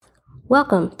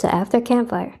Welcome to After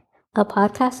Campfire, a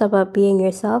podcast about being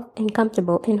yourself and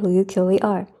comfortable in who you truly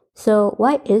are. So,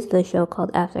 why is the show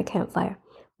called After Campfire?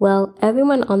 Well,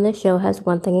 everyone on this show has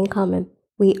one thing in common.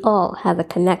 We all have a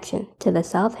connection to the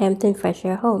Southampton Fresh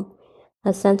Air Home,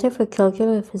 a center for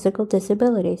children with physical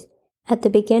disabilities. At the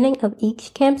beginning of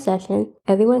each camp session,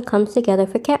 everyone comes together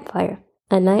for campfire,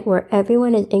 a night where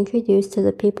everyone is introduced to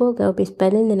the people they'll be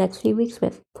spending the next few weeks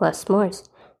with, plus s'mores.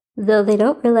 Though they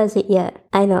don't realize it yet,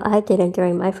 I know I didn't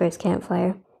during my first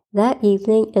campfire. That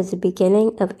evening is the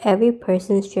beginning of every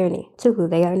person's journey to who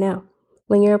they are now.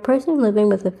 When you're a person living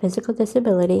with a physical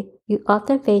disability, you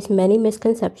often face many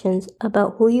misconceptions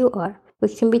about who you are,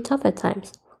 which can be tough at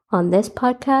times. On this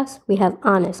podcast, we have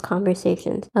honest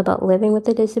conversations about living with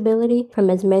a disability from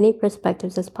as many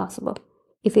perspectives as possible.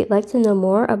 If you'd like to know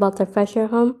more about the Fresh Air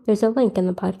Home, there's a link in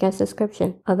the podcast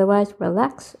description. Otherwise,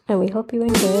 relax, and we hope you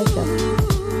enjoy the show.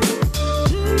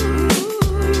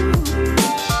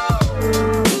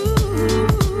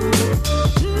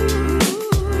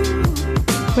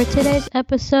 For today's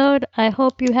episode, I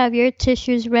hope you have your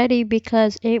tissues ready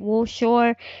because it will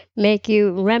sure make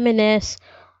you reminisce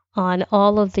on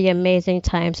all of the amazing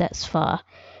times at SFAH.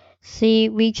 See,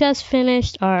 we just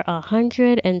finished our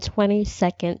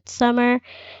 122nd summer,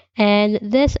 and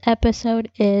this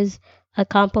episode is a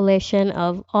compilation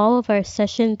of all of our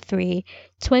Session 3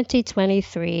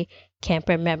 2023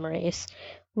 camper memories.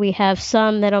 We have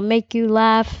some that'll make you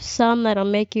laugh, some that'll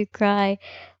make you cry,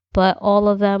 but all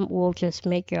of them will just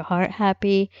make your heart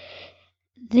happy.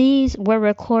 These were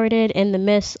recorded in the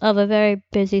midst of a very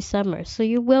busy summer, so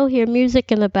you will hear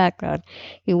music in the background.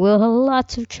 You will hear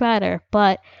lots of chatter,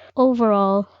 but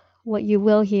overall, what you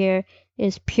will hear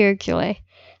is pure joy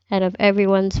out of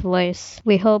everyone's voice.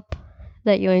 We hope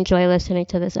that you enjoy listening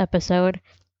to this episode.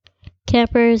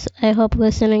 Campers, I hope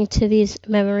listening to these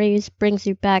memories brings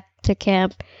you back to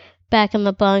camp, back in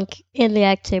the bunk, in the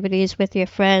activities with your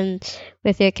friends,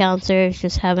 with your counselors,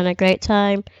 just having a great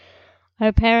time.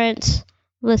 Our parents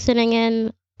listening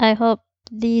in, I hope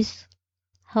these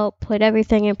help put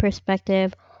everything in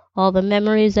perspective, all the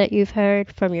memories that you've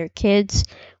heard from your kids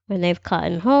when they've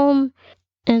gotten home.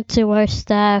 And to our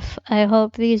staff, I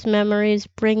hope these memories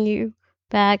bring you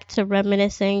back to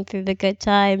reminiscing through the good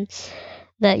times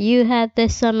that you had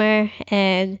this summer.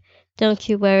 And don't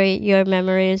you worry, your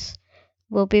memories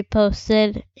will be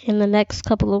posted in the next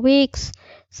couple of weeks,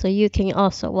 so you can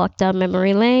also walk down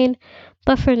memory lane.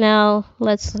 But for now,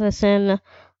 let's listen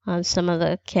on some of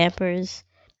the campers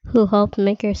who helped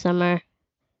make your summer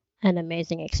an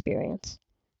amazing experience.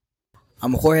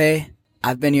 I'm Jorge.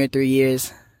 I've been here 3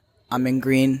 years. I'm in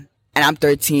green, and I'm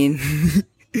 13.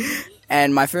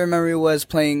 And my favorite memory was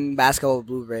playing basketball with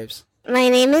Blue Braves. My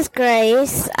name is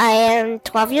Grace. I am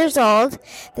 12 years old.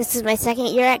 This is my second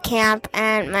year at camp,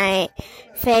 and my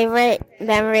favorite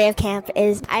memory of camp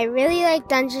is I really like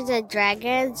Dungeons and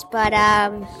Dragons, but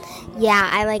yeah,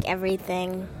 I like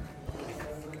everything.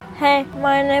 Hey,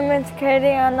 my name is Katie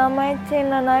and I'm 18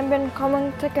 and I've been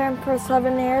coming to camp for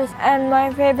 7 years, and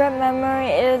my favorite memory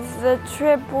is the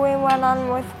trip we went on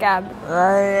with Gab.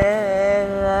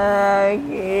 My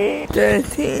name is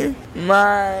 13.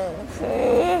 My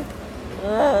favorite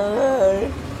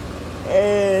memory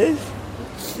is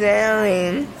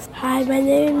sailing. Hi, my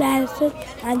name is Madison.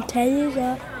 I'm 10 years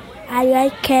old. I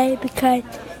like Kay because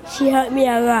she helped me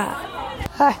a lot.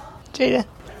 Hi, Jada.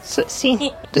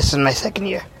 16. This is my second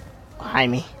year.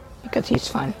 Behind me because he's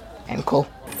fun and cool.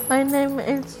 My name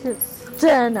is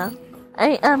Jenna.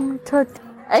 I am 13.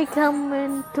 I come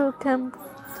into camp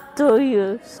 2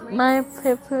 years. My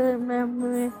favorite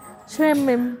memory,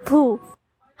 swimming pool.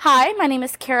 Hi, my name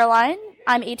is Caroline.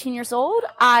 I'm 18 years old.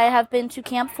 I have been to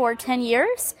camp for 10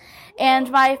 years.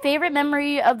 And my favorite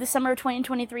memory of the summer of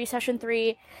 2023, Session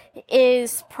 3,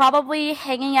 is probably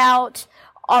hanging out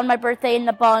on my birthday in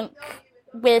the bunk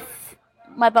with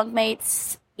my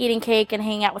bunkmates, eating cake, and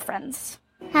hanging out with friends.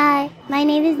 Hi, my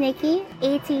name is Nikki,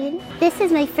 18. This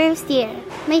is my first year.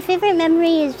 My favorite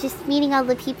memory is just meeting all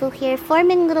the people here,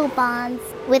 forming little bonds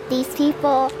with these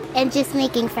people, and just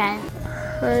making friends.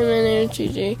 Hi, my name is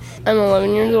Gigi. I'm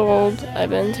 11 years old. I've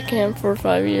been to camp for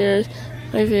 5 years.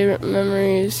 My favorite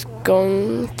memory is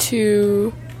going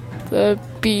to the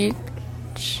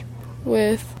beach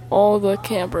with all the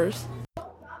campers.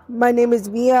 My name is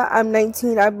Mia. I'm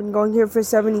 19. I've been going here for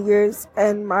 7 years,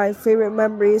 and my favorite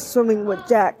memory is swimming with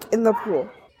Jack in the pool.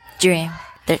 Dream,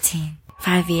 13.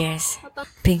 5 years.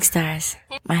 Pink stars.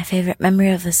 My favorite memory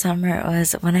of the summer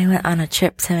was when I went on a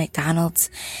trip to McDonald's,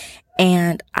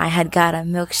 and I had got a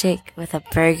milkshake with a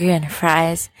burger and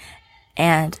fries,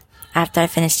 and after I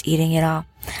finished eating it all,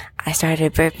 I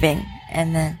started burping,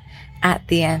 and then at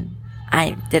the end,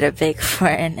 I did a big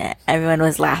fart and everyone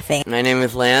was laughing. My name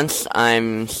is Lance.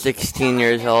 I'm 16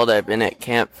 years old. I've been at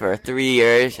camp for 3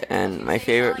 years, and my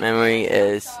favorite memory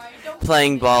is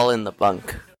playing ball in the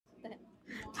bunk.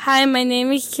 Hi, my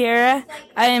name is Kira.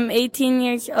 I am 18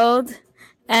 years old,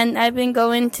 and I've been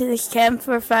going to this camp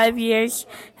for 5 years,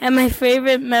 and my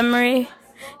favorite memory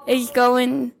is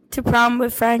going to prom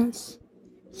with friends.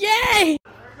 Yay!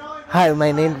 Hi,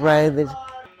 my name's Ryan.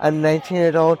 I'm 19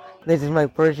 years old. This is my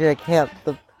first year at camp.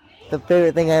 The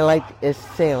favorite thing I liked is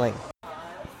sailing.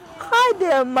 Hi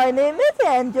there, my name is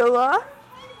Angela.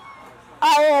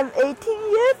 I am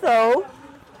 18 years old,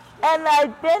 and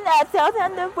I've been at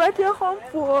Southampton Virtual Home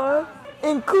for,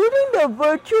 including the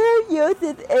virtual years,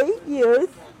 is 8 years.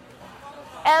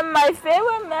 And my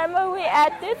favorite memory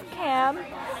at this camp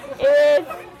is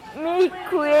me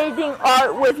creating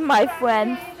art with my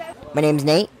friends. My name's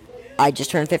Nate. I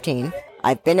just turned 15.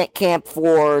 I've been at camp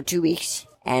for 2 weeks,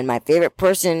 and my favorite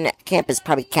person at camp is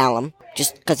probably Callum,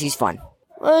 just because he's fun.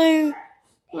 My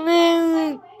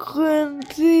name is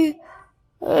Quincy.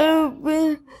 I've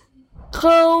been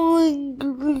coming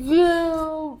to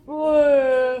camp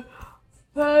for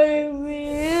 5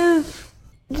 years.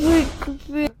 6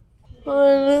 years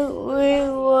when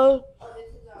we was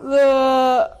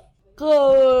the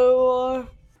color war.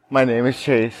 My name is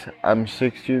Chase. I'm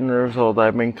 16 years old.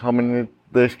 I've been coming to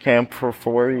this camp for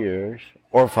 4 years.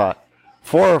 Or 5.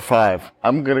 4 or 5.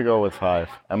 I'm gonna go with 5.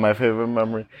 And my favorite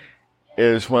memory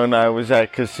is when I was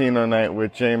at casino night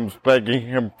with James begging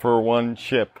him for one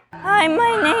chip. Hi,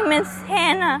 my name is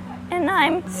Hannah, and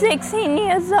I'm 16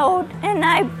 years old, and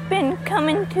I've been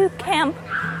coming to camp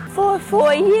for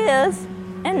 4 years.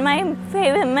 And my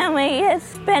favorite memory is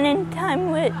spending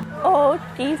time with all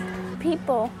these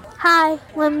people. Hi,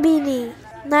 I'm Beanie,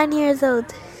 9 years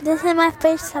old. This is my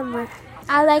first summer.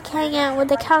 I like hanging out with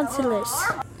the counselors.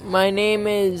 My name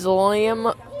is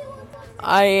Liam.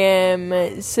 I am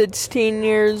 16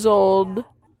 years old.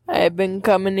 I've been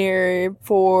coming here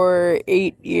for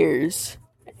 8 years.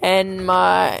 And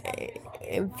my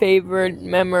favorite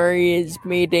memory is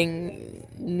meeting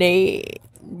Nate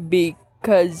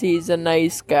because he's a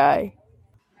nice guy.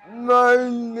 My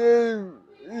name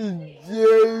is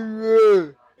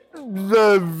David.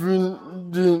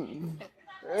 17,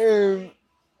 and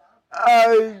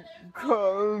I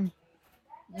come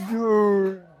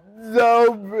to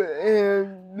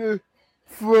Southend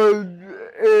for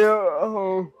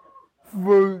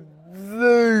for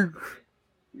 6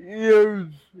 years.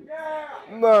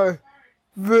 My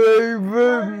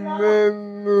favorite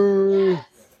memory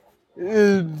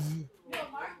is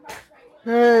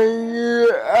hanging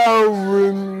out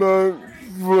with my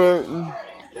friends.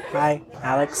 Hi,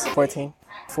 Alex, 14.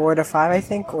 4 to 5, I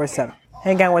think, or 7.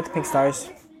 Hang out with the Pink Stars.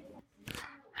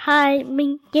 Hi,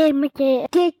 Mickey.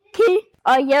 Kiki.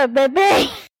 Oh, yeah,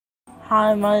 baby.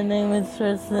 Hi, my name is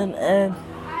Tristan, and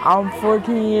I'm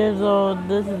 14 years old.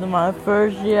 This is my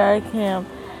first year at camp,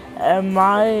 and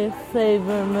my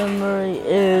favorite memory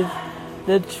is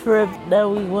the trip that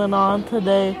we went on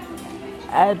today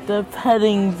at the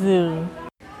petting zoo.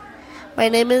 My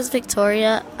name is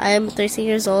Victoria. I am 13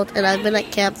 years old, and I've been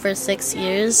at camp for 6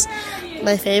 years.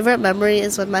 My favorite memory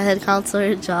is when my head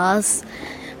counselor, Joss,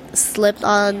 slipped,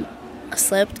 and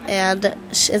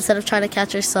instead of trying to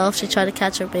catch herself, she tried to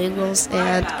catch her bagels.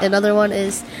 And another one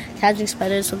is catching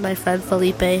spiders with my friend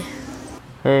Felipe.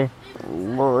 Hey,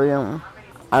 William.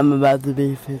 I'm about to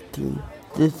be 15.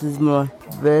 This is my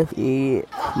best year.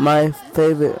 My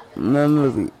favorite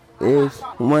memory is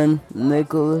when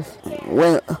Nicholas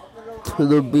went to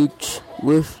the beach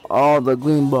with all the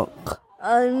green buck.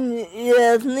 I'm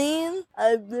Yasmin.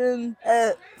 I've been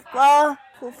at SFAH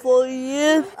for 4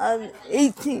 years. I'm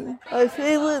 18. My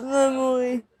favorite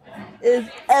memory is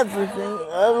everything.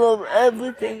 I love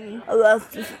everything about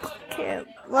this camp.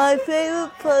 My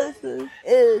favorite person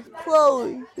is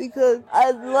Chloe because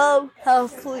I love how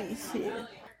sweet she is.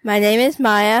 My name is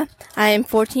Maya. I am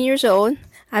 14 years old.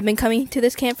 I've been coming to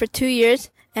this camp for 2 years,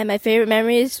 and my favorite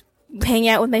memory is hanging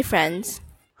out with my friends.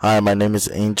 Hi, my name is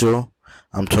Angel.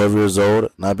 I'm 12 years old,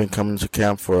 and I've been coming to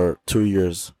camp for 2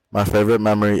 years. My favorite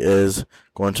memory is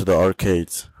going to the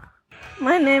arcades.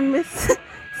 My name is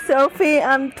Sophie.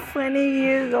 I'm 20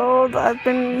 years old. I've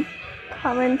been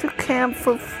coming to camp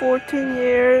for 14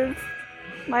 years.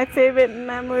 My favorite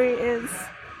memory is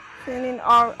singing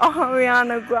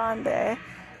Ariana Grande.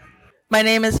 My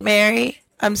name is Mary.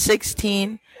 I'm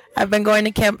 16. I've been going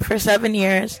to camp for 7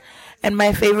 years, and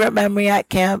my favorite memory at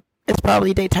camp is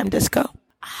probably daytime disco.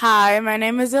 Hi, my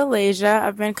name is Alasia.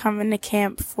 I've been coming to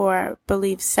camp for, I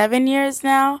believe, 7 years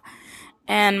now.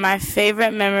 And my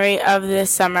favorite memory of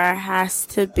this summer has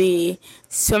to be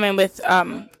swimming with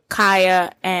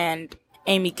Kaya, and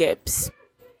Amy Gibbs.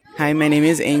 Hi, my name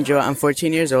is Angel. I'm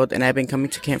 14 years old, and I've been coming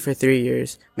to camp for 3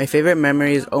 years. My favorite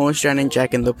memory is almost drowning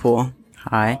Jack in the pool.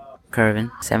 Hi, Kervin,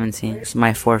 17. It's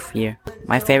my 4th year.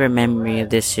 My favorite memory of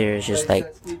this year is just like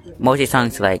mostly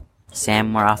talking to like Sam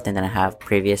more often than I have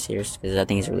previous years because I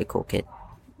think he's a really cool kid.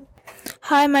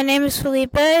 Hi, my name is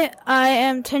Felipe. I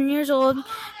am 10 years old,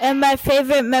 and my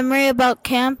favorite memory about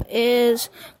camp is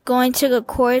going to the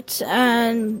courts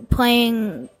and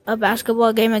playing a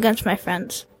basketball game against my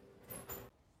friends.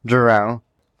 Jarrell.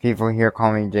 People here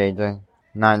call me JJ.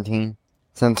 19.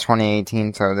 Since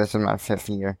 2018, so this is my 5th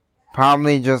year.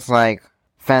 Probably just like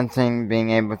fencing, being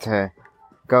able to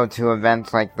go to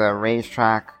events like the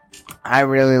racetrack. I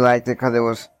really liked it because it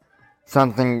was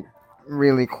something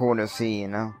really cool to see, you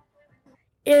know?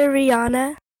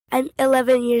 Rihanna. I'm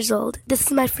 11 years old. This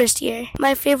is my 1st year.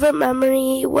 My favorite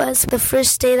memory was the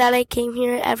first day that I came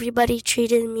here. Everybody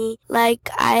treated me like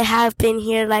I have been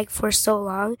here like for so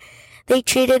long. They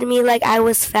treated me like I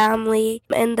was family,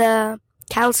 and the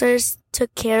counselors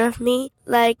took care of me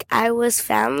like I was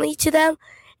family to them.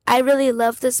 I really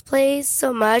love this place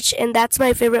so much, and that's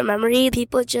my favorite memory.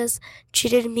 People just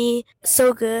treated me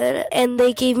so good, and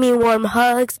they gave me warm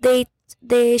hugs.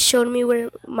 They showed me where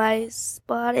my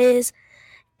spot is,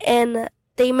 and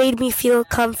they made me feel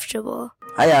comfortable.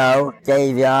 Hello,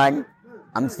 Davion.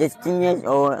 I'm 16 years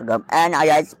old, and I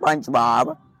like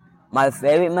SpongeBob. My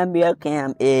favorite memory of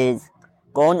camp is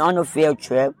going on a field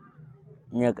trip,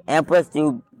 and plus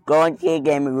to going to the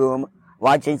gaming room,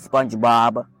 watching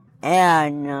SpongeBob,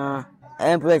 and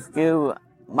plus to,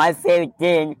 my favorite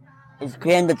thing is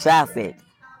clearing the traffic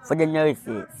for the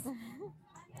nurses.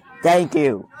 Thank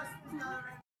you.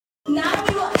 Now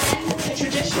we will end the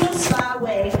traditional SFAH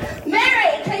way.